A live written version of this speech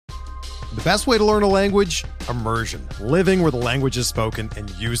The best way to learn a language? Immersion. Living where the language is spoken and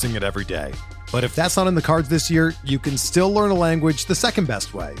using it every day. But if that's not in the cards this year, you can still learn a language the second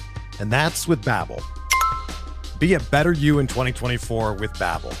best way, and that's with Babbel. Be a better you in 2024 with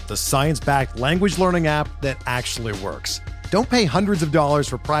Babbel, the science-backed language learning app that actually works. Don't pay hundreds of dollars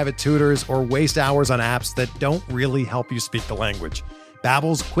for private tutors or waste hours on apps that don't really help you speak the language.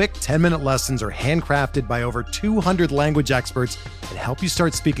 Babbel's quick 10-minute lessons are handcrafted by over 200 language experts and help you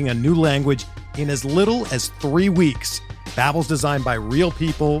start speaking a new language in as little as 3 weeks. Babbel's designed by real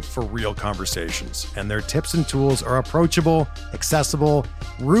people for real conversations, and their tips and tools are approachable, accessible,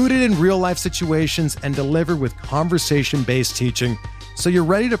 rooted in real-life situations, and delivered with conversation-based teaching, so you're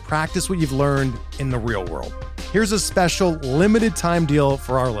ready to practice what you've learned in the real world. Here's a special limited-time deal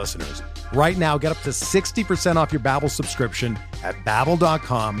for our listeners. Right now, get up to 60% off your Babbel subscription at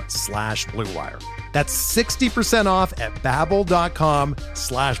babbel.com/Blue Wire. That's 60% off at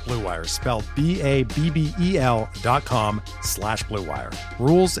babbel.com/Blue Wire, spelled BABBEL.com/Blue Wire.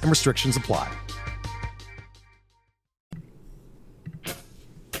 Rules and restrictions apply.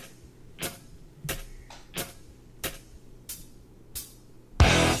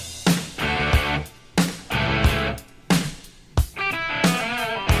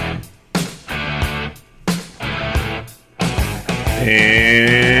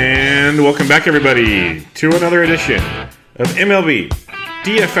 And welcome back, everybody, to another edition of MLB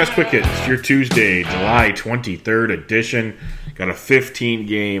DFS Quick Hits, your Tuesday, July 23rd edition. Got a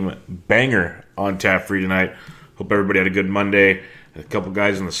 15-game banger on tap for you tonight. Hope everybody had a good Monday. A couple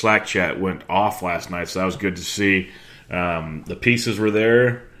guys in the Slack chat went off last night, so that was good to see. The pieces were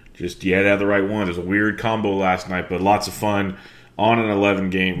there. Just, you had to have the right one. It was a weird combo last night, but lots of fun on an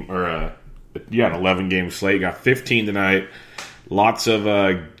 11-game, an 11-game slate. Got 15 tonight. Lots of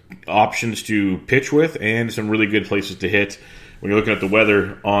options to pitch with and some really good places to hit. When you're looking at the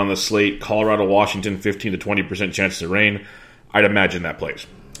weather on the slate, Colorado, Washington, 15 to 20% chances of rain. I'd imagine that plays.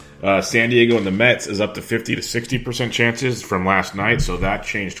 San Diego and the Mets is up to 50 to 60% chances from last night, so that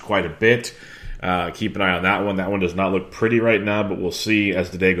changed quite a bit. Keep an eye on that one. That one does not look pretty right now, but we'll see as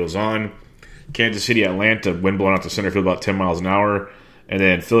the day goes on. Kansas City, Atlanta, wind blowing out to center field about 10 miles an hour. And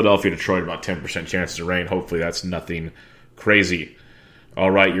then Philadelphia, Detroit, about 10% chances of rain. Hopefully that's nothing crazy. All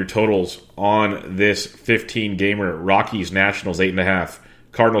right, your totals on this 15-gamer. Rockies, Nationals, 8.5.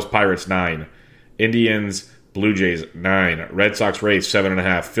 Cardinals, Pirates, 9. Indians, Blue Jays, 9. Red Sox, Rays,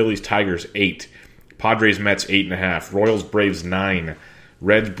 7.5. Phillies, Tigers, 8. Padres, Mets, 8.5. Royals, Braves, 9.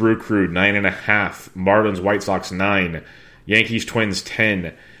 Reds, Brew Crew, 9.5. Marlins, White Sox, 9. Yankees, Twins,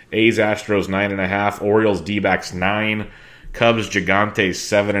 10. A's, Astros, 9.5. Orioles, D-backs, 9. Cubs, Gigantes,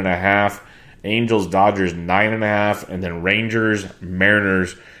 7.5. Angels, Dodgers, 9.5. And then Rangers,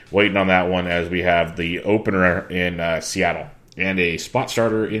 Mariners, waiting on that one as we have the opener in Seattle and a spot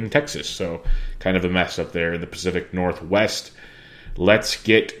starter in Texas. So kind of a mess up there in the Pacific Northwest. Let's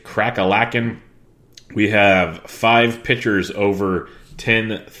get crack-a-lackin'. We have 5 pitchers over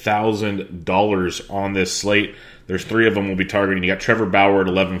 $10,000 on this slate. There's 3 of them we'll be targeting. You got Trevor Bauer at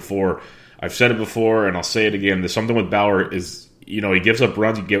 11-4. I've said it before, and I'll say it again. There's something with Bauer is, he gives up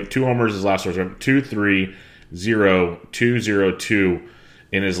runs. He gave 2 homers his last start. 2-3-0, 2-0-2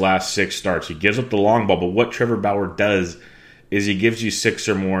 in his last 6 starts. He gives up the long ball, but what Trevor Bauer does is he gives you 6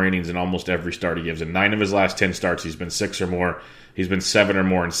 or more innings in almost every start he gives. In 9 of his last 10 starts, he's been 6 or more. He's been 7 or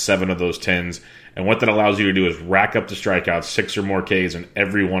more in 7 of those 10s. And what that allows you to do is rack up the strikeouts, 6 or more Ks in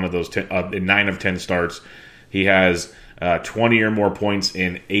every one of those 10, in 9 of 10 starts. He has 20 or more points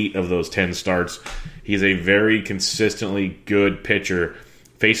in 8 of those 10 starts. He's a very consistently good pitcher.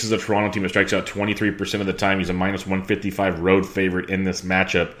 Faces a Toronto team that strikes out 23% of the time. He's a minus 155 road favorite in this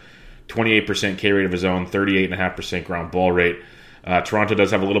matchup. 28% K rate of his own, 38.5% ground ball rate. Toronto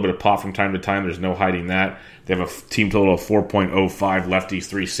does have a little bit of pop from time to time. There's no hiding that. They have a team total of 4.05, lefties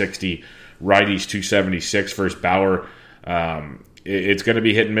 360, righties 276 versus Bauer. It's going to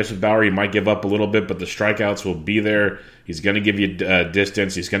be hit and miss with Bauer. He might give up a little bit, but the strikeouts will be there. He's going to give you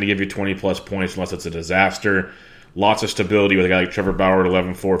distance. He's going to give you 20-plus points unless it's a disaster. Lots of stability with a guy like Trevor Bauer at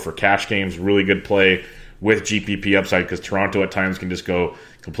 11-4 for cash games. Really good play with GPP upside because Toronto at times can just go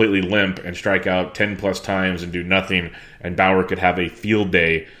completely limp and strike out 10-plus times and do nothing, and Bauer could have a field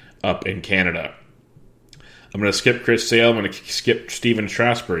day up in Canada. I'm going to skip Chris Sale. I'm going to skip Steven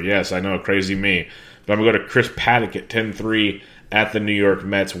Strasburg. Yes, I know, crazy me. But I'm going to go to Chris Paddock at 10-3 at the New York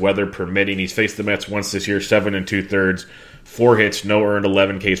Mets, weather permitting. He's faced the Mets once this year, 7 2/3, 4 hits, no earned,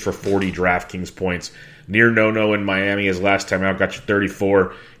 11 Ks for 40 DraftKings points. Near no-no in Miami his last time out, got you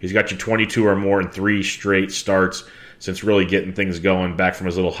 34. He's got you 22 or more in 3 straight starts since really getting things going back from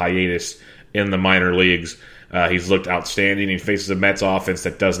his little hiatus in the minor leagues. He's looked outstanding. He faces a Mets offense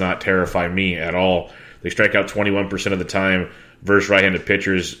that does not terrify me at all. They strike out 21% of the time versus right-handed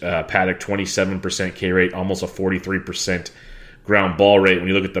pitchers. Paddock, 27% K rate, almost a 43% ground ball rate. When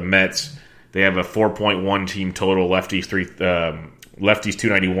you look at the Mets, they have a 4.1 team total. Lefties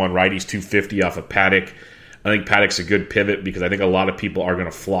 291, righties 250 off of Paddock. I think Paddock's a good pivot because I think a lot of people are going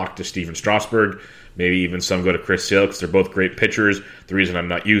to flock to Steven Strasburg. Maybe even some go to Chris Sale because they're both great pitchers. The reason I'm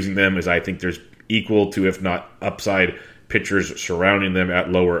not using them is I think there's equal to, if not upside, pitchers surrounding them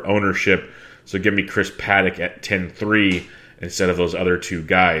at lower ownership. So give me Chris Paddock at 10-3 instead of those other two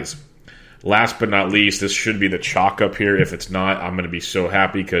guys. Last but not least, this should be the chalk up here. If it's not, I'm going to be so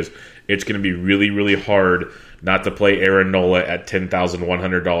happy because it's going to be really, really hard not to play Aaron Nola at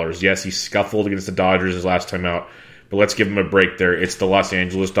 $10,100. Yes, he scuffled against the Dodgers his last time out, but let's give him a break there. It's the Los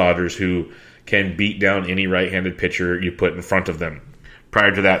Angeles Dodgers who can beat down any right-handed pitcher you put in front of them.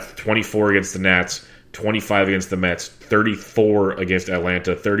 Prior to that, 24 against the Nats, 25 against the Mets, 34 against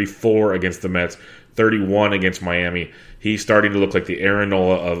Atlanta, 34 against the Mets, 31 against Miami. He's starting to look like the Aaron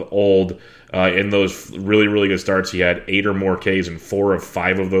Nola of old. In those really, really good starts, he had 8 or more Ks in 4 of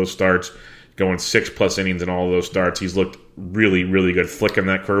 5 of those starts, going 6+ innings in all of those starts. He's looked really, really good, flicking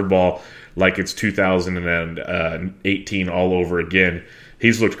that curveball like it's 2018 all over again.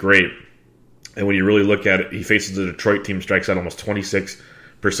 He's looked great. And when you really look at it, he faces the Detroit team, strikes out almost 26%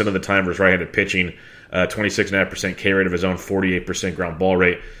 of the time versus right-handed pitching, 26.5% K rate of his own, 48% ground ball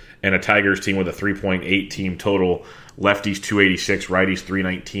rate, and a Tigers team with a 3.8 team total. Lefties 286, righties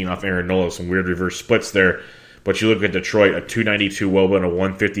 319 off Aaron Nola. Some weird reverse splits there. But you look at Detroit, a 292 WOBA and a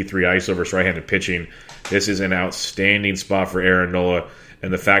 153 ISO versus right-handed pitching. This is an outstanding spot for Aaron Nola,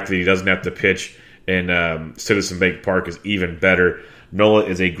 and the fact that he doesn't have to pitch in Citizen Bank Park is even better. Nola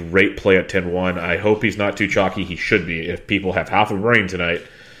is a great play at 10-1. I hope he's not too chalky. He should be. If people have half a brain tonight,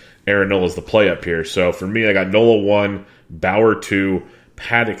 Aaron Nola's the play up here. So for me, I got Nola 1, Bauer 2,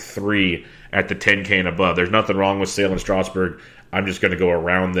 Paddock 3 at the 10K and above. There's nothing wrong with Sale and Strasburg. I'm just going to go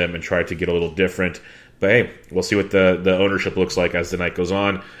around them and try to get a little different. But hey, we'll see what the ownership looks like as the night goes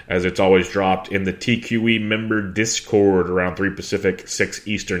on, as it's always dropped in the TQE member Discord around 3 Pacific, 6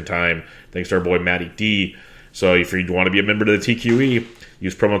 Eastern time. Thanks to our boy Matty D. So if you want to be a member of the TQE,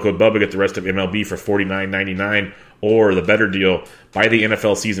 use promo code BUBBA, get the rest of MLB for $49.99, or the better deal, buy the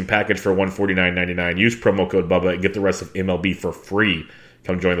NFL season package for $149.99. Use promo code BUBBA and get the rest of MLB for free.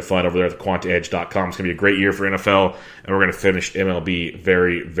 Come join the fun over there at thequantaedge.com. It's going to be a great year for NFL, and we're going to finish MLB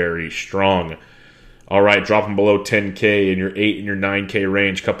very, very strong. All right, dropping below 10K in your 8 and your 9K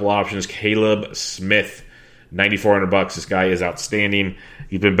range. Couple options. Caleb Smith, $9,400. This guy is outstanding.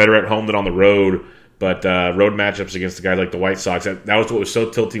 He's been better at home than on the road. But road matchups against a guy like the White Sox, that was what was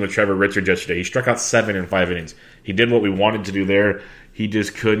so tilting with Trevor Richards yesterday. He struck out 7 in 5 innings. He did what we wanted to do there. He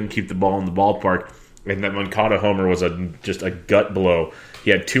just couldn't keep the ball in the ballpark. And that Moncada homer was just a gut blow.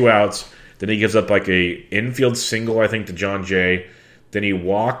 He had 2 outs. Then he gives up like a infield single, I think, to John Jay. Then he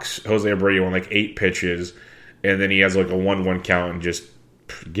walks Jose Abreu on like 8 pitches. And then he has like a 1-1 count and just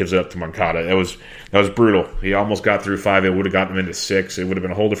gives it up to Moncada. That was brutal. He almost got through 5. It would have gotten him into 6. It would have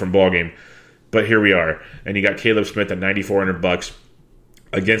been a whole different ballgame. But here we are, and you got Caleb Smith at $9,400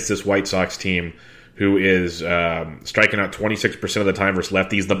 against this White Sox team who is striking out 26% of the time versus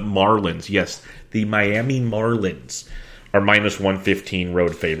lefties. The Marlins, yes, the Miami Marlins are minus 115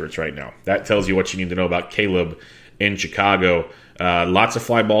 road favorites right now. That tells you what you need to know about Caleb in Chicago. Lots of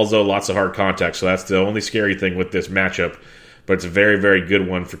fly balls, though, lots of hard contact, so that's the only scary thing with this matchup. But it's a very, very good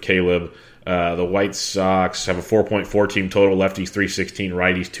one for Caleb. The White Sox have a 4.4 team total, lefties 316,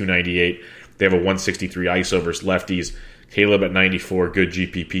 righties 298. They have a 163 ISO versus lefties. Caleb at 94, good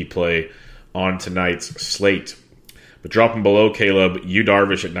GPP play on tonight's slate. But dropping below Caleb, Yu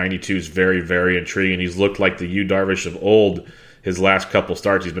Darvish at 92 is very, very intriguing. He's looked like the Yu Darvish of old his last couple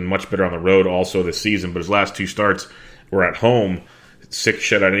starts. He's been much better on the road also this season, but his last 2 starts were at home. 6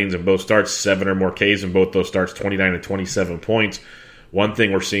 shutout innings in both starts, 7 or more Ks in both those starts, 29 and 27 points. One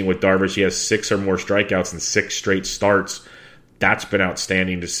thing we're seeing with Darvish, he has 6 or more strikeouts in 6 straight starts. That's been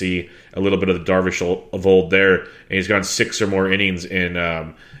outstanding to see. A little bit of the Darvish of old there. And he's gone 6 or more innings in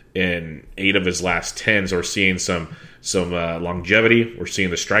 8 of his last 10. So we're seeing some longevity. We're seeing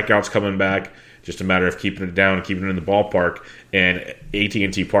the strikeouts coming back. Just a matter of keeping it down and keeping it in the ballpark. And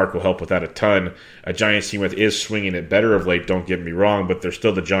AT&T Park will help with that a ton. A Giants team that is swinging it better of late, don't get me wrong, but they're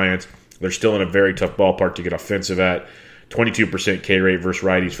still the Giants. They're still in a very tough ballpark to get offensive at. 22% K rate versus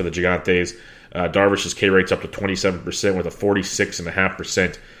righties for the Gigantes. Darvish's K rate's up to 27% with a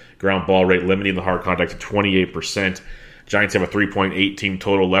 46.5% ground ball rate, limiting the hard contact to 28%. Giants have a 3.8 team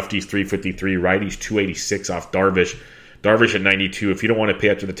total, lefties 353, righties 286 off Darvish. Darvish at 92. If you don't want to pay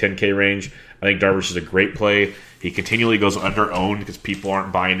up to the 10K range, I think Darvish is a great play. He continually goes under-owned because people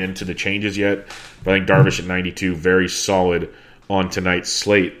aren't buying into the changes yet. But I think Darvish at 92, very solid on tonight's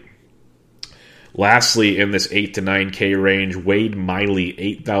slate. Lastly, in this 8 to 9K range, Wade Miley,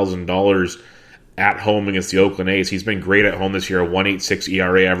 $8,000 at home against the Oakland A's. He's been great at home this year, a 1.86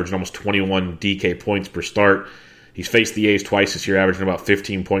 ERA, averaging almost 21 DK points per start. He's faced the A's twice this year, averaging about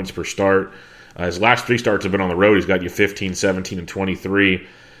 15 points per start. His last 3 starts have been on the road. He's got you 15, 17, and 23.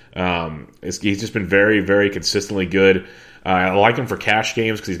 He's just been very, very consistently good. I like him for cash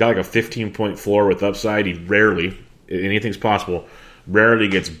games because he's got like a 15-point floor with upside. He rarely, anything's possible, rarely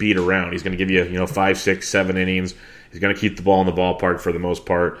gets beat around. He's going to give you, 5, 6, 7 innings. He's going to keep the ball in the ballpark for the most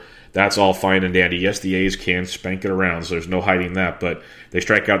part. That's all fine and dandy. Yes, the A's can spank it around, so there's no hiding that, but they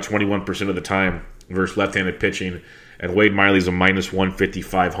strike out 21% of the time versus left-handed pitching, and Wade Miley's a minus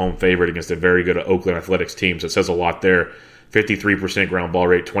 155 home favorite against a very good Oakland Athletics team, so it says a lot there. 53% ground ball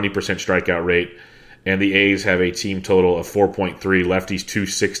rate, 20% strikeout rate, and the A's have a team total of 4.3, lefties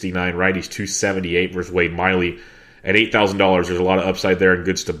 269, righties 278 versus Wade Miley. At $8,000, there's a lot of upside there and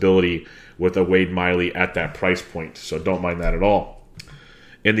good stability with a Wade Miley at that price point, so don't mind that at all.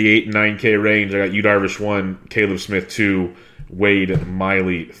 In the 8 and 9K range, I got Yu Darvish 1, Caleb Smith 2, Wade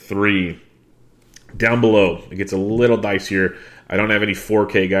Miley 3. Down below, it gets a little dicier. I don't have any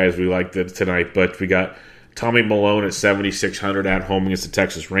 4K guys we like tonight, but we got Tommy Milone at 7,600 at home against the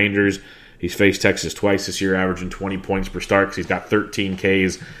Texas Rangers. He's faced Texas twice this year, averaging 20 points per start because he's got 13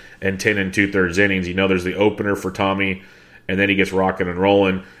 Ks and 10 2/3 innings. There's the opener for Tommy, and then he gets rocking and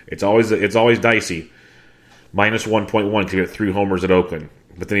rolling. It's always dicey. Minus 1.1 because he got 3 homers at Oakland.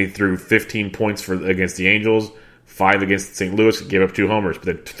 But then he threw 15 points against the Angels, 5 against St. Louis, gave up 2 homers. But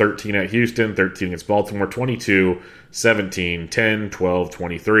then 13 at Houston, 13 against Baltimore, 22, 17, 10, 12,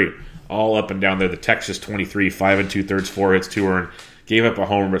 23. All up and down there. The Texas 23, 5 2/3, 4 hits, 2 earned. Gave up a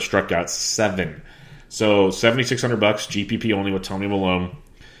homer but struck out 7. So $7,600, GPP only with Tommy Milone.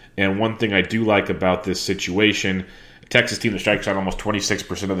 And one thing I do like about this situation, a Texas team that strikes out almost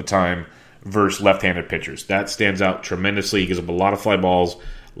 26% of the time versus left-handed pitchers. That stands out tremendously. He gives up a lot of fly balls,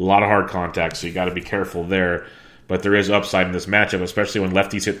 a lot of hard contact, so you got to be careful there. But there is upside in this matchup, especially when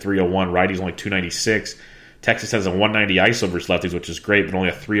lefties hit 301, righties only 296. Texas has a 190 ISO versus lefties, which is great, but only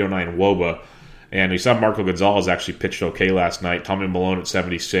a 309 WOBA. And we saw Marco Gonzalez actually pitched okay last night. Tommy Milone at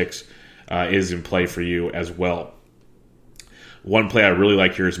 76 is in play for you as well. One play I really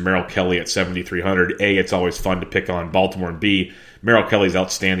like here is Merrill Kelly at 7,300. A, it's always fun to pick on Baltimore, and B, Merrill Kelly's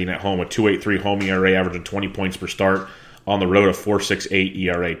outstanding at home, a 2.83 home ERA, averaging 20 points per start. On the road, a 4.68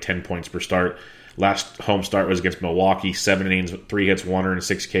 ERA, 10 points per start. Last home start was against Milwaukee, 7 innings, 3 hits, 1 earned,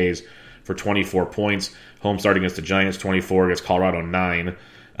 6 Ks for 24 points. Home start against the Giants, 24, against Colorado, 9,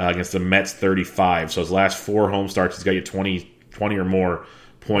 against the Mets, 35. So his last 4 home starts, he's got you 20 or more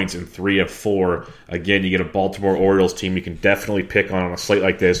points in 3 of 4. Again, you get a Baltimore Orioles team you can definitely pick on a slate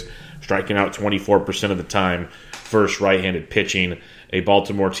like this, striking out 24% of the time versus right-handed pitching. A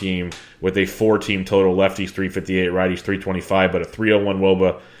Baltimore team with a 4-team total, lefties 358, righties 325, but a 301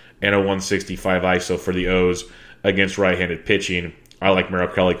 WOBA and a 165 ISO for the O's against right-handed pitching. I like Merrill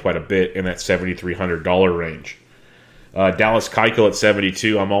Kelly quite a bit in that $7,300 range. Dallas Keuchel at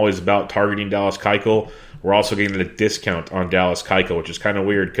 72. I'm always about targeting Dallas Keuchel. We're also getting a discount on Dallas Keuchel, which is kind of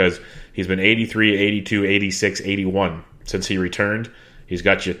weird because he's been 83, 82, 86, 81 since he returned. He's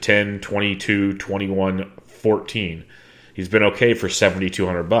got you 10, 22, 21, 14. He's been okay for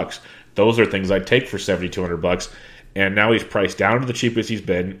 $7,200. Those are things I'd take for $7,200. And now he's priced down to the cheapest he's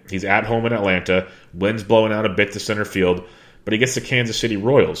been. He's at home in Atlanta. Wind's blowing out a bit to center field. But he gets the Kansas City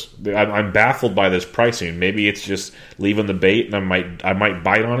Royals. I'm baffled by this pricing. Maybe it's just leaving the bait, and I might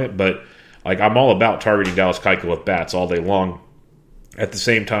bite on it. But I'm all about targeting Dallas Keuchel with bats all day long. At the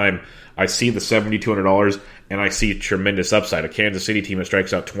same time, I see the $7,200, and I see tremendous upside. A Kansas City team that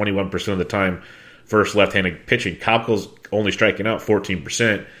strikes out 21% of the time versus left-handed pitching. Keuchel's only striking out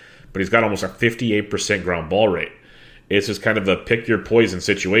 14%, but he's got almost a 58% ground ball rate. It's just kind of a pick-your-poison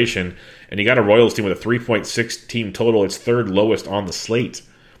situation. And you got a Royals team with a 3.6 team total. It's third lowest on the slate.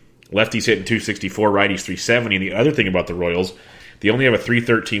 Lefties hitting 264, righties 370. And the other thing about the Royals, they only have a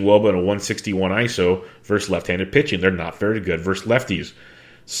 313 WOBA and a 161 ISO versus left-handed pitching. They're not very good versus lefties.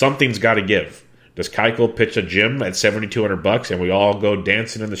 Something's got to give. Does Keuchel pitch a gym at $7,200 and we all go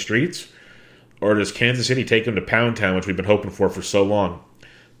dancing in the streets? Or does Kansas City take him to Pound Town, which we've been hoping for so long?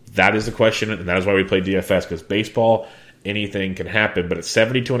 That is the question, and that is why we play DFS, because baseball, anything can happen. But at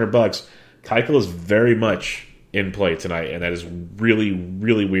 $7,200, Keuchel is very much in play tonight, and that is really,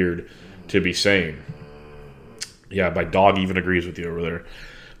 really weird to be saying. Yeah, my dog even agrees with you over there.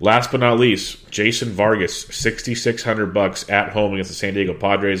 Last but not least, Jason Vargas, $6,600 at home against the San Diego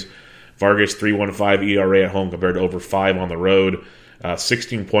Padres. Vargas, 3.15 ERA at home compared to over 5 on the road.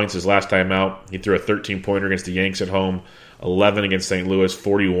 16 points his last time out. He threw a 13-pointer against the Yanks at home, 11 against St. Louis,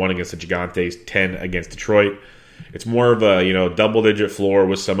 41 against the Gigantes, 10 against Detroit. It's more of a double-digit floor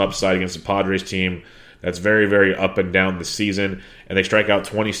with some upside against the Padres team that's very, very up and down this season, and they strike out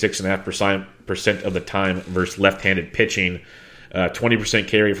 26.5% of the time versus left-handed pitching. 20%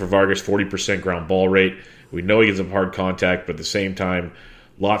 K rate for Vargas, 40% ground ball rate. We know he gives up hard contact, but at the same time,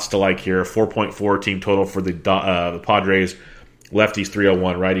 lots to like here. 4.4 team total for the Padres. Lefties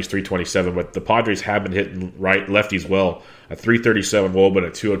 301, righties 327, but the Padres have been hitting lefties well. A 337 WOBA and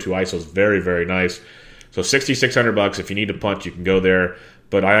a 202 ISO is very, very nice. So $6,600 if you need to punch, you can go there.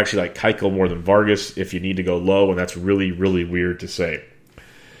 But I actually like Keuchel more than Vargas if you need to go low, and that's really, really weird to say.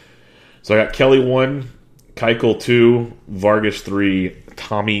 So I got Kelly 1, Keuchel 2, Vargas 3,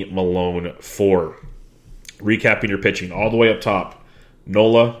 Tommy Milone 4. Recapping your pitching all the way up top: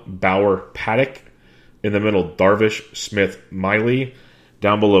 Nola, Bauer, Paddock. In the middle, Darvish, Smith, Miley.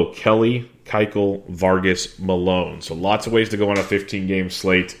 Down below, Kelly, Keuchel, Vargas, Milone. So lots of ways to go on a 15-game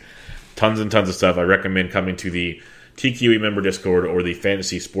slate. Tons and tons of stuff. I recommend coming to the TQE member Discord or the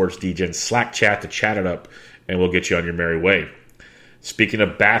Fantasy Sports DGen Slack chat to chat it up, and we'll get you on your merry way. Speaking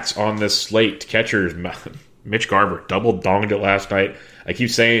of bats on this slate, catchers, Mitch Garver double-donged it last night. I keep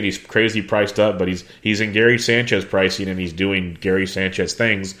saying he's crazy priced up, but he's in Gary Sanchez pricing, and he's doing Gary Sanchez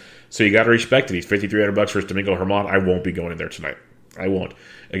things. So you got to respect it. He's $5,300 versus Domingo Germán. I won't be going in there tonight. I won't.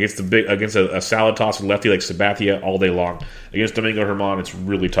 Against a salad tossing lefty like Sabathia all day long. Against Domingo Germán, it's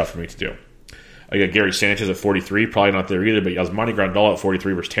really tough for me to do. I got Gary Sanchez at 43, probably not there either, but Yasmani Grandal at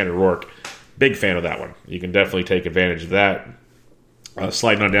 43 versus Tanner Roark. Big fan of that one. You can definitely take advantage of that.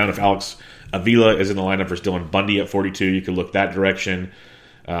 Sliding on down, if Alex Avila is in the lineup versus Dylan Bundy at 42, you can look that direction.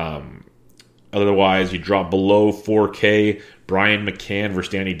 Otherwise, you drop below 4K. Brian McCann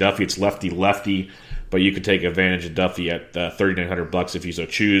versus Danny Duffy. It's lefty-lefty, but you could take advantage of Duffy at $3,900 if you so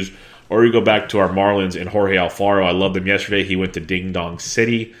choose. Or you go back to our Marlins and Jorge Alfaro. I loved him yesterday. He went to Ding Dong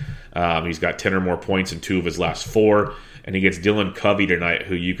City. He's got 10 or more points in 2 of his last 4. And he gets Dylan Covey tonight,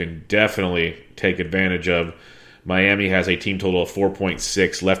 who you can definitely take advantage of. Miami has a team total of 4.6.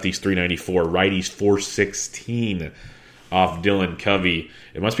 Lefties 394. Righties 416 off Dylan Covey.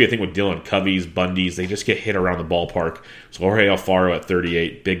 It must be a thing with Dylan Covey's, Bundy's. They just get hit around the ballpark. So Jorge Alfaro at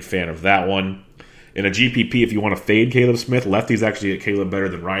 38. Big fan of that one. In a GPP, if you want to fade Caleb Smith, lefties actually get Caleb better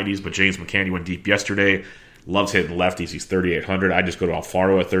than righties, but James McCann went deep yesterday. Loves hitting lefties. He's 3,800. I just go to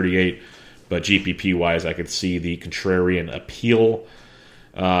Alfaro at 38. But GPP-wise, I could see the contrarian appeal.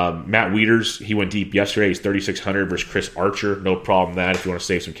 Matt Wieters, he went deep yesterday. He's 3,600 versus Chris Archer. No problem with that. If you want to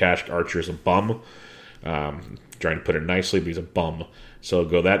save some cash, Archer is a bum. Trying to put it nicely, but he's a bum. So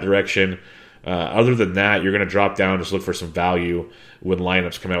go that direction. Other than that, you're going to drop down, just look for some value when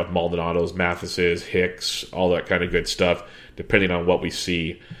lineups come out with Maldonados, Mathises, Hicks, all that kind of good stuff, depending on what we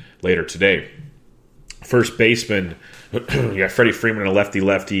see later today. First baseman, you got Freddie Freeman, a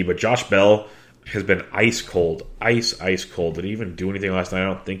lefty-lefty, but Josh Bell has been ice cold. Ice cold. Did he even do anything last night? I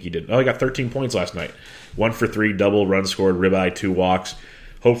don't think he did. Oh, he got 13 points last night. 1 for 3, double, run scored, ribeye, 2 walks.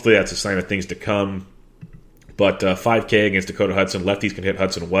 Hopefully that's a sign of things to come. But 5K against Dakota Hudson. Lefties can hit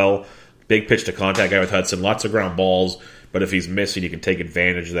Hudson well. Big pitch to contact guy with Hudson. Lots of ground balls. But if he's missing, you can take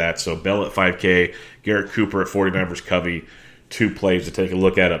advantage of that. So Bell at 5K. Garrett Cooper at 49 versus Covey. 2 plays to take a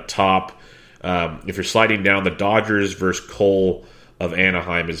look at up top. If you're sliding down, the Dodgers versus Cole of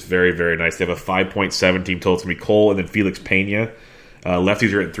Anaheim is very, very nice. They have a 5.7 team total. It's going to be Cole and then Felix Pena.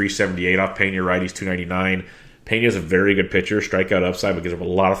 Lefties are at 378 off Pena. Righties 299. Pena is a very good pitcher. Strikeout upside, but gives up a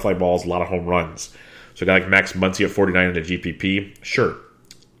lot of fly balls, a lot of home runs. So a guy like Max Muncy at 49 in the GPP, sure.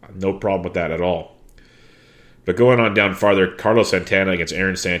 No problem with that at all. But going on down farther, Carlos Santana against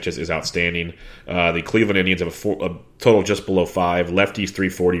Aaron Sanchez is outstanding. The Cleveland Indians have a total just below 5. Lefties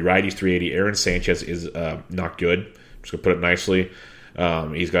 340, righties 380. Aaron Sanchez is not good. I'm just going to put it nicely.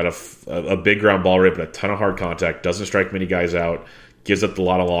 He's got a big ground ball rate, but a ton of hard contact. Doesn't strike many guys out. Gives up a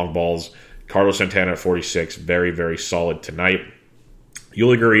lot of long balls. Carlos Santana at 46. Very, very solid tonight.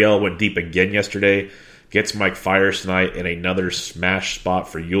 Yuli Gurriel went deep again yesterday. Gets Mike Fiers tonight in another smash spot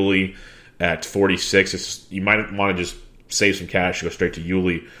for Yuli at 46. You might want to just save some cash, go straight to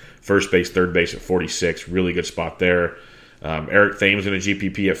Yuli. First base, third base at 46. Really good spot there. Eric Thames in a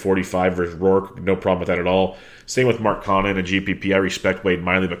GPP at 45 versus Rourke. No problem with that at all. Same with Mark Canha in a GPP. I respect Wade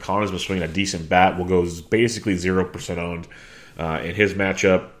Miley, but Canha's been swinging a decent bat. Will go basically 0% owned in his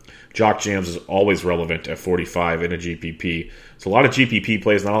matchup. Jock Jams is always relevant at 45 in a GPP. So a lot of GPP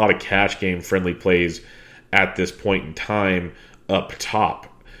plays, not a lot of cash game friendly plays at this point in time up top.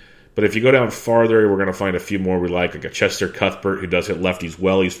 But if you go down farther, we're going to find a few more we like a Chester Cuthbert, who does hit lefties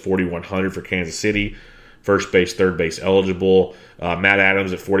well. He's 4,100 for Kansas City. First base, third base eligible. Matt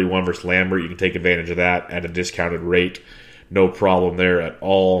Adams at 41 versus Lambert. You can take advantage of that at a discounted rate. No problem there at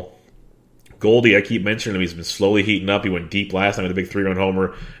all. Goldie, I keep mentioning him. He's been slowly heating up. He went deep last night with a big 3-run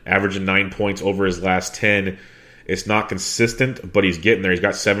homer, averaging 9 points over his last 10. It's not consistent, but he's getting there. He's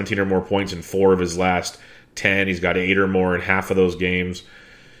got 17 or more points in 4 of his last 10. He's got 8 or more in half of those games.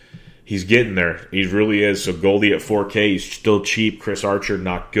 He's getting there. He really is. So Goldie at 4K. He's still cheap. Chris Archer,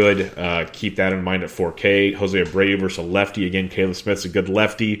 not good. Keep that in mind at 4K. Jose Abreu versus a lefty. Again, Caleb Smith's a good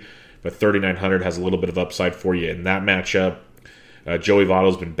lefty, but 3,900 has a little bit of upside for you in that matchup. Joey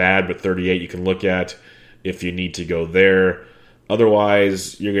Votto's been bad, but 38 you can look at if you need to go there.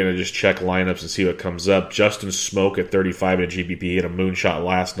 Otherwise, you're going to just check lineups and see what comes up. Justin Smoke at 35 in a GPP hit a moonshot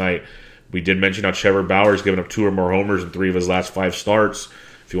last night. We did mention how Trevor Bauer's given up 2 or more homers in 3 of his last 5 starts.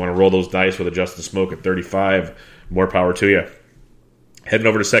 If you want to roll those dice with a Justin Smoke at 35, more power to you. Heading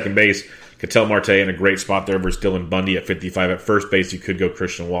over to second base, Ketel Marte in a great spot there versus Dylan Bundy at 55. At first base, you could go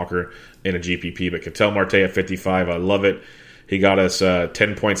Christian Walker in a GPP, but Ketel Marte at 55, I love it. He got us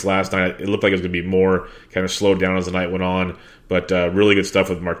 10 points last night. It looked like it was going to be more, kind of slowed down as the night went on, but really good stuff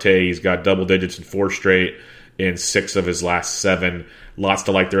with Marte. He's got double digits in 4 straight in 6 of his last 7. Lots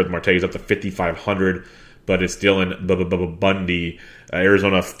to like there with Marte. He's up to 5,500. But it's Dylan Bundy.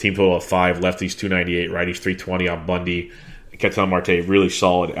 Arizona team total of 5, lefties 298, righties 320 on Bundy. Ketel Marte really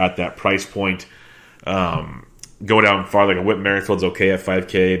solid at that price point. Go down farther, like Whit Merrifield's okay at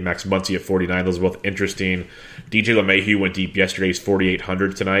 5K, Max Muncy at 49. Those are both interesting. DJ LeMahieu went deep yesterday. He's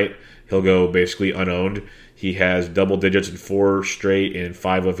 4,800 tonight. He'll go basically unowned. He has double digits in 4 straight in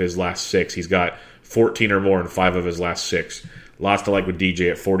 5 of his last 6. He's got 14 or more in 5 of his last 6. Lots to like with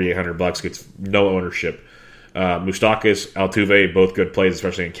DJ at $4,800. Gets no ownership. Moustakas, Altuve, both good plays,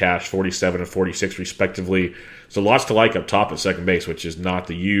 especially in cash, 47 and 46 respectively. So lots to like up top at second base, which is not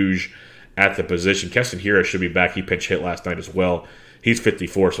the huge at the position. Keston Hiura should be back. He pinch hit last night as well. He's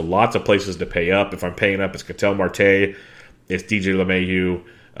 54, so lots of places to pay up. If I'm paying up, it's Ketel Marte, it's DJ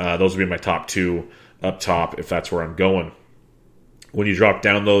LeMahieu. Those would be my top 2 up top if that's where I'm going. When you drop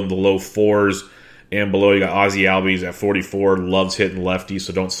down, though, in the low 4s and below, you got Ozzie Albies at 44, loves hitting lefties,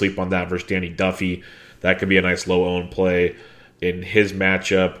 so don't sleep on that versus Danny Duffy. That could be a nice low-owned play in his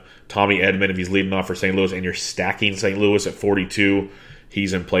matchup. Tommy Edman, if he's leading off for St. Louis and you're stacking St. Louis at 42,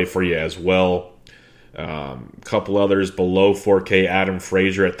 he's in play for you as well. Couple others below 4K. Adam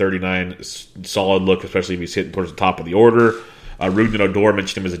Frazier at 39, solid look, especially if he's hitting towards the top of the order. Rougned Odor,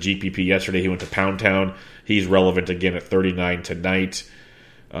 mentioned him as a GPP yesterday. He went to Pound Town. He's relevant again at 39 tonight.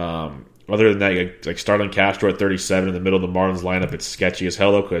 Other than that, like Starlin Castro at 37 in the middle of the Marlins lineup. It's sketchy as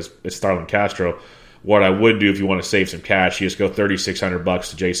hell, though, because it's Starlin Castro. What I would do if you want to save some cash, you just go $3,600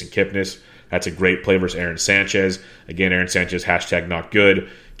 to Jason Kipnis. That's a great play versus Aaron Sanchez. Again, Aaron Sanchez, hashtag not good.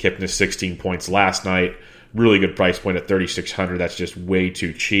 Kipnis 16 points last night. Really good price point at $3,600. That's just way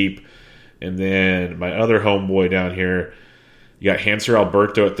too cheap. And then my other homeboy down here, you got Hanser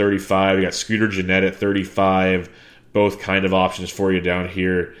Alberto at 35. You got Scooter Gennett at 35. Both kind of options for you down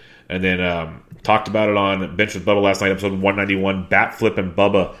here. And then talked about it on Bench with Bubba last night, episode 191, Bat Flip and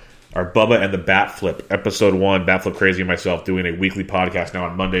Bubba. Our Bubba and the Bat Flip, episode 1, Bat Flip Crazy and myself doing a weekly podcast now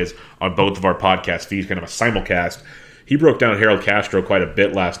on Mondays on both of our podcast feeds, kind of a simulcast. He broke down Harold Castro quite a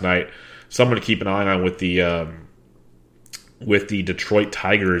bit last night. Someone to keep an eye on with the Detroit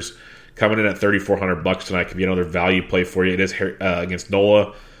Tigers coming in at $3,400 tonight. Could be another value play for you. It is against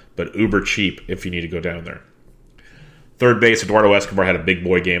Nola, but uber cheap if you need to go down there. Third base, Eduardo Escobar had a big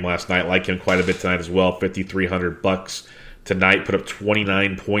boy game last night. Like him quite a bit tonight as well. $5,300 tonight. Put up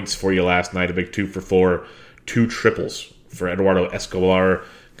 29 points for you last night. A big 2 for 4, 2 triples for Eduardo Escobar.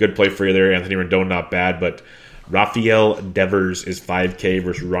 Good play for you there. Anthony Rendon, not bad, but Rafael Devers is 5K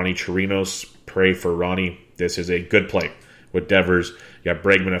versus Ronnie Chirinos. Pray for Ronnie. This is a good play with Devers. You got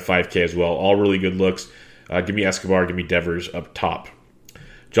Bregman at 5K as well. All really good looks. Give me Escobar, give me Devers up top.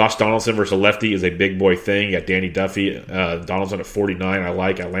 Josh Donaldson versus a lefty is a big boy thing. You got Danny Duffy. Donaldson at 49. I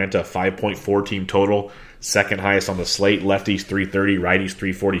like Atlanta, 5.4 team total. Second highest on the slate. Lefties 330, righties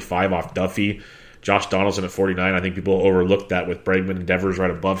 345 off Duffy. Josh Donaldson at 49. I think people overlooked that with Bregman and Devers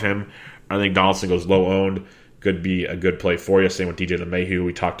right above him. I think Donaldson goes low owned. Could be a good play for you. Same with DJ LeMahieu,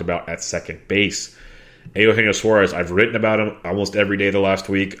 we talked about at second base. Eugenio Suarez, I've written about him almost every day the last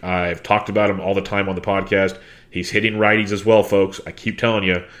week. I've talked about him all the time on the podcast. He's hitting righties as well, folks. I keep telling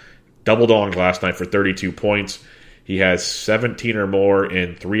you, double donged last night for 32 points. He has 17 or more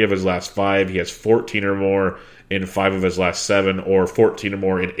in 3 of his last 5. He has 14 or more in 5 of his last 7, or 14 or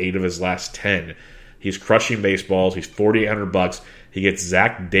more in 8 of his last 10. He's crushing baseballs. He's $4,800. He gets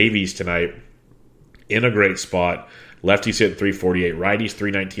Zach Davies tonight in a great spot. Lefties hitting 348, righties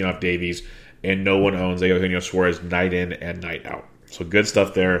 319 off Davies, and no one owns Eugenio Suarez night in and night out. So good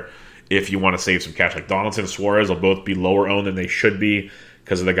stuff there if you want to save some cash. Like Donaldson and Suarez will both be lower owned than they should be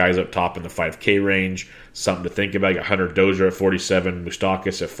because of the guys up top in the 5K range. Something to think about. You got Hunter Dozier at 47,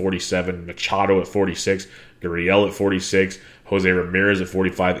 Moustakas at 47, Machado at 46, Gurriel at 46, Jose Ramirez at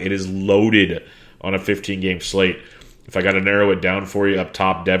 45. It is loaded on a 15-game slate. If I got to narrow it down for you, up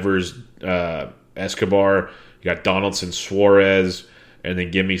top, Devers, Escobar, you got Donaldson, Suarez, and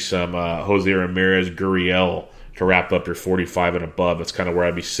then give me some Jose Ramirez, Gurriel to wrap up your 45 and above. That's kind of where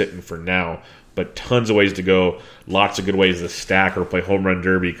I'd be sitting for now. But tons of ways to go. Lots of good ways to stack or play home run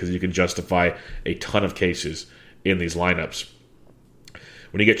derby because you can justify a ton of cases in these lineups.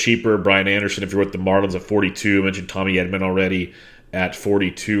 When you get cheaper, Brian Anderson, if you're with the Marlins at 42, I mentioned Tommy Edman already at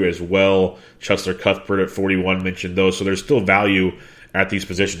 42 as well. Chesler Cuthbert at 41, mentioned those. So there's still value at these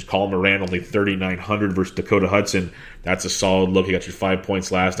positions. Colin Moran only 3,900 versus Dakota Hudson. That's a solid look. He got you 5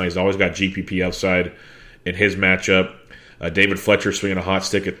 points last night. He's always got GPP upside in his matchup. David Fletcher swinging a hot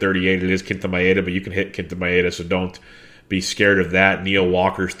stick at 38. It is Kenta Maeda, but you can hit Kenta Maeda, so don't be scared of that. Neil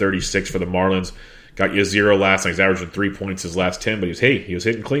Walker's 36 for the Marlins. Got you 0 last night. He's averaging 3 points his last 10, but he was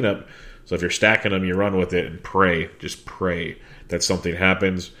hitting cleanup. So if you're stacking them, you run with it and pray. Just pray that something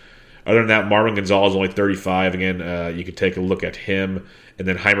happens. Other than that, Marvin Gonzalez only 35. Again, you could take a look at him. And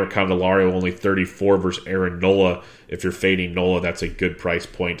then Heimer Candelario only 34 versus Aaron Nola. If you're fading Nola, that's a good price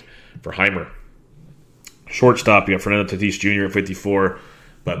point for Heimer. Shortstop, you got Fernando Tatis Jr. at 54.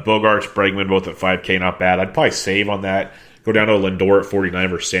 But Bogarts, Bregman, both at 5K, not bad. I'd probably save on that. Go down to Lindor at 49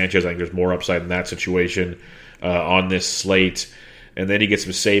 versus Sanchez. I think there's more upside in that situation on this slate. And then you get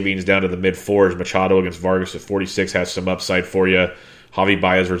some savings down to the mid-4s. Machado against Vargas at 46 has some upside for you. Javi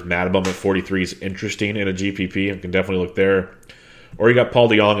Baez versus Madbum at 43 is interesting in a GPP. You can definitely look there. Or you got Paul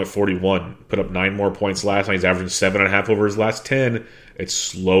DeJong at 41. Put up 9 more points last night. He's averaging 7.5 over his last 10. It's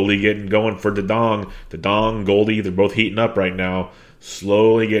slowly getting going for DeDong. DeDong, Goldie, they're both heating up right now.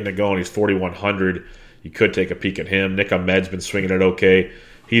 Slowly getting it going. He's 4,100. You could take a peek at him. Nick Ahmed's been swinging it okay.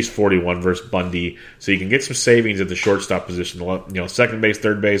 He's 41 versus Bundy. So you can get some savings at the shortstop position. Second base,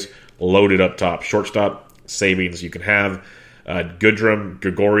 third base, loaded up top. Shortstop, savings you can have. Goodrum,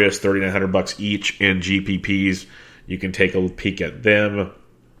 Gregorius, $3,900 each in GPPs. You can take a peek at them.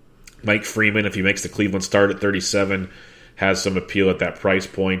 Mike Freeman, if he makes the Cleveland start at 37, has some appeal at that price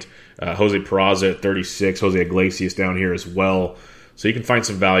point. Jose Peraza at 36. Jose Iglesias down here as well. So you can find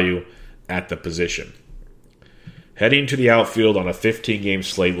some value at the position. Heading to the outfield on a 15-game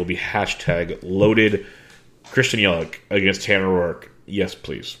slate will be #loaded. Christian Yelich against Tanner Roark. Yes,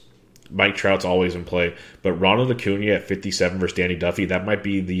 please. Mike Trout's always in play, but Ronald Acuna at 57 versus Danny Duffy, that might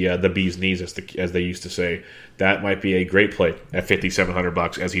be the bee's knees, as they used to say. That might be a great play at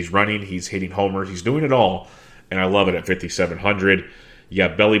 $5,700. As he's running, he's hitting homers, he's doing it all, and I love it at $5,700. You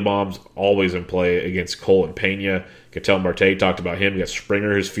got Belly Bombs always in play against Cole and Pena. Ketel Marte, talked about him. You got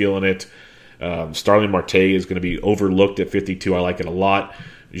Springer who's feeling it. Starling Marte is going to be overlooked at 52. I like it a lot.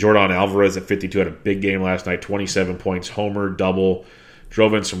 Jordan Alvarez at 52 had a big game last night. 27 points, homer, double.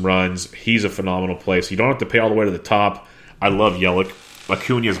 Drove in some runs. He's a phenomenal play. So you don't have to pay all the way to the top. I love Yelich.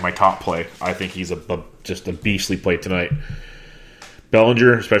 Acuna is my top play. I think he's just a beastly play tonight.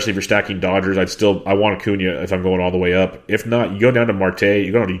 Bellinger, especially if you're stacking Dodgers, I want Acuna if I'm going all the way up. If not, you go down to Marte.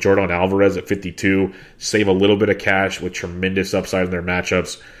 You go down to Jordan Alvarez at 52. Save a little bit of cash with tremendous upside in their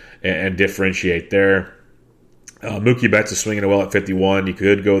matchups and differentiate there. Mookie Betts is swinging it well at 51. You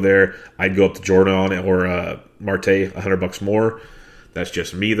could go there. I'd go up to Jordan or Marte, $100 more. That's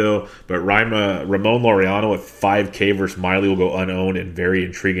just me, though. But Ramon Laureano at 5K versus Miley will go unowned and very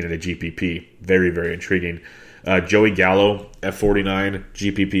intriguing at a GPP. Very, very intriguing. Joey Gallo at 49,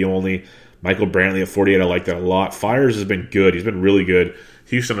 GPP only. Michael Brantley at 48, I like that a lot. Fires has been good. He's been really good.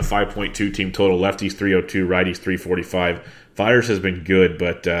 Houston a 5.2 team total. Lefties 302, righties 345. Fires has been good,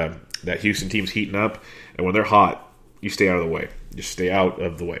 but that Houston team's heating up. And when they're hot, you stay out of the way. Just stay out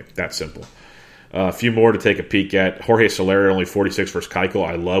of the way. That simple. A few more to take a peek at. Jorge Soler, only 46 versus Keuchel.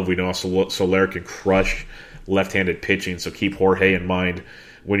 I love. We know Soler can crush left-handed pitching, so keep Jorge in mind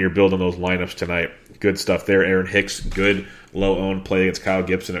when you're building those lineups tonight. Good stuff there. Aaron Hicks, good low-owned play against Kyle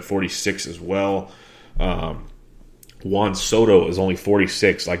Gibson at 46 as well. Juan Soto is only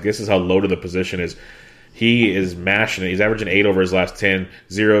 46. This is how loaded the position is. He is mashing it. He's averaging 8 over his last 10.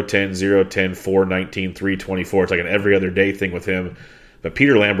 0, 10, 0, 10, 4, 19, 3, 24. It's like an every other day thing with him. But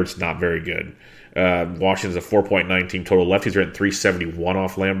Peter Lambert's not very good. Washington's a 4.9 team total. Lefties are at 371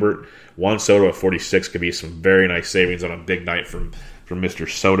 off Lambert. Juan Soto at 46 could be some very nice savings on a big night from from Mr.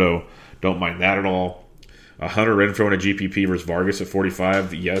 Soto. Don't mind that at all. Hunter Renfroe in a GPP versus Vargas at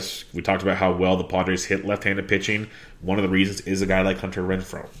 45. Yes, we talked about how well the Padres hit left-handed pitching. One of the reasons is a guy like Hunter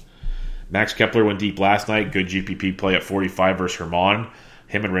Renfroe. Max Kepler went deep last night. Good GPP play at 45 versus Herman.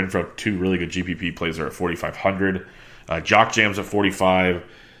 Him and Renfroe, two really good GPP plays are at 4,500. Jock Jams at 45.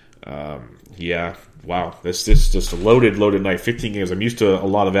 Yeah, wow. This is just a loaded night. 15 games. I'm used to a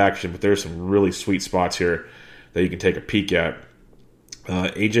lot of action, but there's some really sweet spots here that you can take a peek at.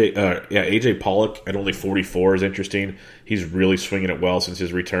 AJ Pollock at only 44 is interesting. He's really swinging it well since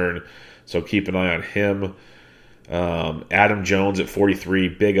his return, so keep an eye on him. Adam Jones at 43,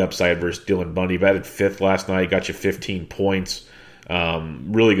 big upside versus Dylan Bundy. Batted 5th last night, got you 15 points.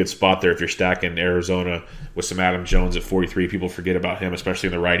 Really good spot there if you're stacking Arizona with some Adam Jones at 43. People forget about him, especially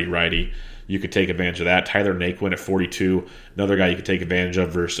in the righty-righty. You could take advantage of that. Tyler Naquin at 42, another guy you could take advantage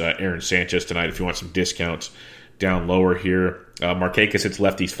of versus Aaron Sanchez tonight if you want some discounts down lower here. Markakis hits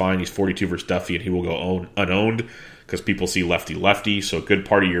lefties fine. He's 42 versus Duffy, and he will go unowned because people see lefty-lefty. So a good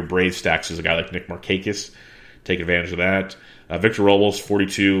part of your Brave stacks is a guy like Nick Markakis. Take advantage of that. Victor Robles,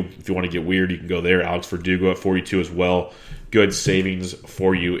 42. If you want to get weird, you can go there. Alex Verdugo at 42 as well. Good savings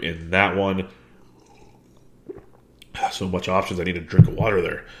for you in that one. So much options. I need a drink of water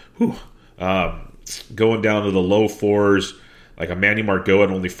there. Whew. Going down to the low fours, like a Manny Margot at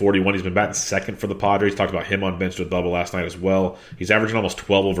only 41. He's been batting second for the Padres. Talked about him on bench with double last night as well. He's averaging almost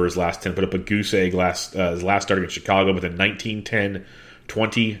 12 over his last 10. Put up a goose egg his last start against Chicago with a 19-10,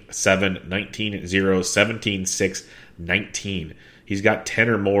 20-7, 19-0, 17-6, 19. He's got 10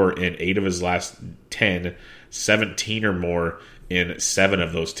 or more in 8 of his last 10, 17 or more in 7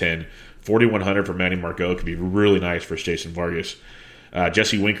 of those 10. 4,100 for Manny Margot could be really nice for Jason Vargas.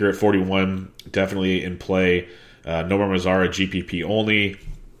 Jesse Winker at 41, definitely in play. Nomar Mazara, GPP only.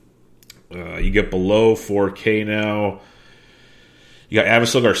 You get below 4K now. You got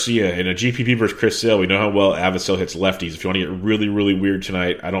Avisail Garcia in a GPP versus Chris Sale. We know how well Avisail hits lefties. If you want to get really, really weird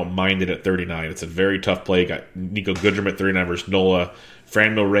tonight, I don't mind it at 39. It's a very tough play. You got Nico Goodrum at 39 versus Nola.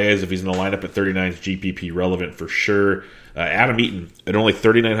 Franmil Reyes, if he's in the lineup at 39, is GPP relevant for sure. Adam Eaton at only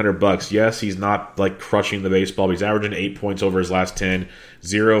 $3,900. Yes, he's not like crushing the baseball, but he's averaging 8 points over his last 10.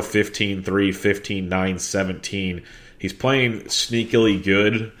 0, 15, 3, 15, 9, 17. He's playing sneakily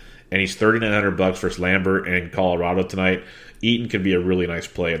good, and he's $3,900 versus Lambert and Colorado tonight. Eaton could be a really nice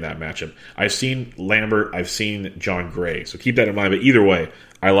play in that matchup. I've seen Lambert, I've seen John Gray, so keep that in mind. But either way,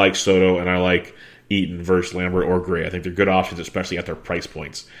 I like Soto and I like Eaton versus Lambert or Gray. I think they're good options, especially at their price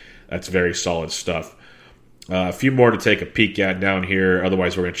points. That's very solid stuff. A few more to take a peek at down here.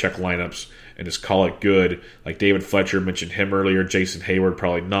 Otherwise, we're going to check lineups and just call it good. Like David Fletcher, mentioned him earlier. Jason Hayward,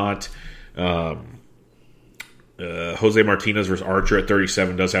 probably not. Jose Martinez versus Archer at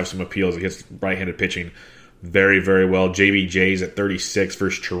 37 does have some appeal as he hits right-handed pitching very, very well. JBJ's at 36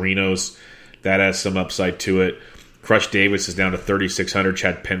 versus Chirinos. That has some upside to it. Crush Davis is down to 3,600.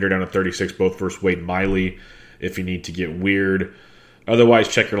 Chad Pender down to 36, both versus Wade Miley if you need to get weird. Otherwise,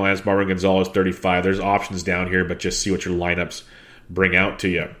 check your lineups. Marvin Gonzalez, 35. There's options down here, but just see what your lineups bring out to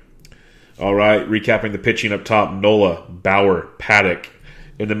you. All right, recapping the pitching up top. Nola, Bauer, Paddock.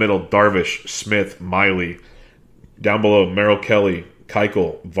 In the middle, Darvish, Smith, Miley. Down below, Merrill Kelly,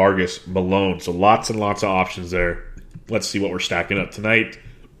 Keuchel, Vargas, Malone. So lots and lots of options there. Let's see what we're stacking up tonight.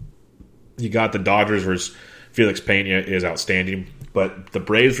 You got the Dodgers versus Felix Pena is outstanding. But the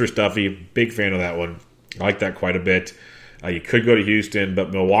Braves versus Duffy, big fan of that one. I like that quite a bit. You could go to Houston,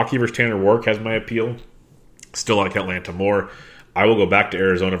 but Milwaukee versus Tanner Roark has my appeal. Still like Atlanta more. I will go back to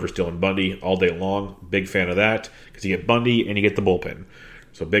Arizona versus Dylan Bundy all day long. Big fan of that because you get Bundy and you get the bullpen.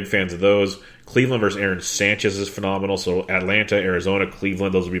 So big fans of those. Cleveland versus Aaron Sanchez is phenomenal. So Atlanta, Arizona,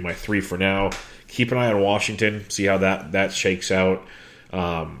 Cleveland, those will be my 3 for now. Keep an eye on Washington. See how that shakes out.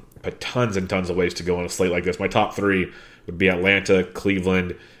 But tons and tons of ways to go on a slate like this. My top 3 would be Atlanta,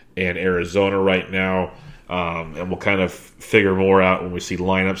 Cleveland, and Arizona right now. And we'll kind of figure more out when we see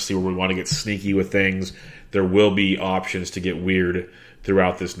lineups, see where we want to get sneaky with things. There will be options to get weird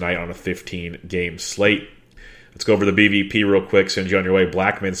throughout this night on a 15-game slate. Let's go over the BVP real quick. Send you on your way.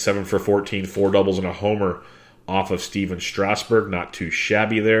 Blackman, 7 for 14, 4 doubles and a homer off of Steven Strasburg. Not too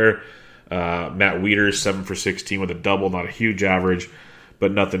shabby there. Matt Wieters, 7 for 16 with a double. Not a huge average,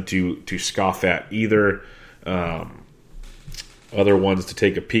 but nothing to scoff at either. Other ones to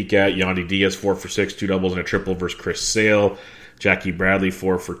take a peek at. Yandy Diaz, 4 for 6, 2 doubles and a triple versus Chris Sale. Jackie Bradley,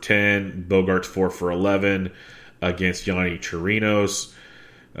 4 for 10. Bogarts, 4 for 11 against Yanni Chirinos.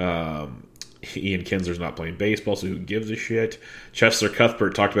 Ian Kinsler's not playing baseball, so who gives a shit? Chesler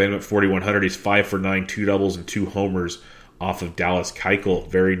Cuthbert, talked about him at 4,100. He's 5 for 9, 2 doubles and 2 homers off of Dallas Keuchel.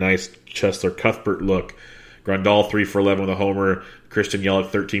 Very nice Chesler Cuthbert look Grandal 3 for 11 with a homer. Christian Yelich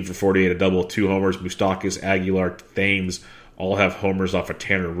 13 for 48, a double, 2 homers. Moustakas, Aguilar, Thames all have homers off of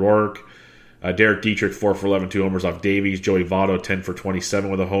Tanner Roark. Derek Dietrich 4 for 11, 2 homers off Davies. Joey Votto 10 for 27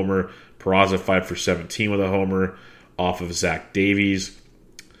 with a homer. Peraza 5 for 17 with a homer off of Zach Davies.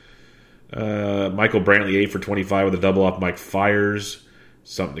 Michael Brantley 8 for 25 with a double off Mike Fiers.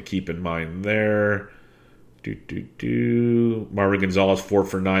 Something to keep in mind there. Marvin Gonzalez 4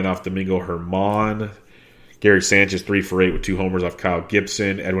 for 9 off Domingo Herman. Gary Sanchez 3 for 8 with 2 homers off Kyle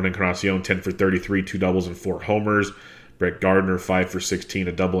Gibson. Edwin Encarnacion 10 for 33, 2 doubles and 4 homers. Brett Gardner 5 for 16,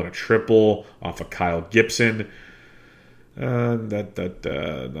 a double and a triple off of Kyle Gibson.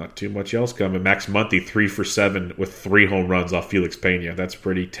 Not too much else coming. Max Muncy 3 for 7 with 3 home runs off Felix Pena. That's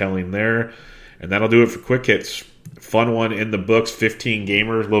pretty telling there. And that'll do it for Quick Hits. Fun one in the books, 15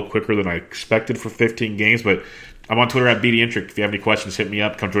 gamers, a little quicker than I expected for 15 games, but I'm on Twitter at BDintric. If you have any questions, hit me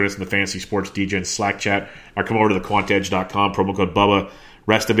up. Come join us in the Fantasy Sports DGen Slack chat, or come over to thequantedge.com, promo code BUBBA,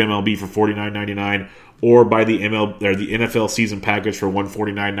 rest of MLB for $49.99, or buy the NFL season package for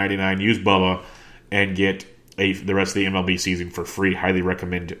 $149.99. Use BUBBA and get the rest of the MLB season for free. Highly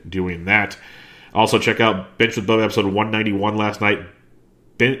recommend doing that. Also, check out Bench with Bubba episode 191 last night.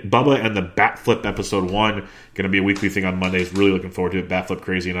 Bubba and the Bat Flip episode 1. Going to be a weekly thing on Mondays. Really looking forward to it. Bat Flip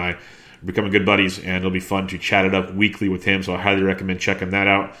Crazy and I are becoming good buddies, and it'll be fun to chat it up weekly with him, so I highly recommend checking that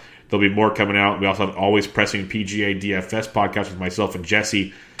out. There'll be more coming out. We also have Always Pressing PGA DFS podcast with myself and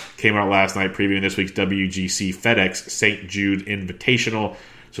Jesse. Came out last night previewing this week's WGC FedEx St. Jude Invitational.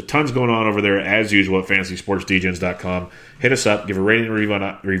 So tons going on over there, as usual, at FantasySportsDgens.com. Hit us up. Give a rating and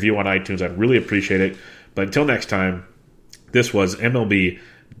review on iTunes. I'd really appreciate it. But until next time, this was MLB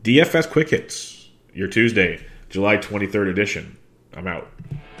DFS Quick Hits, your Tuesday, July 23rd edition. I'm out.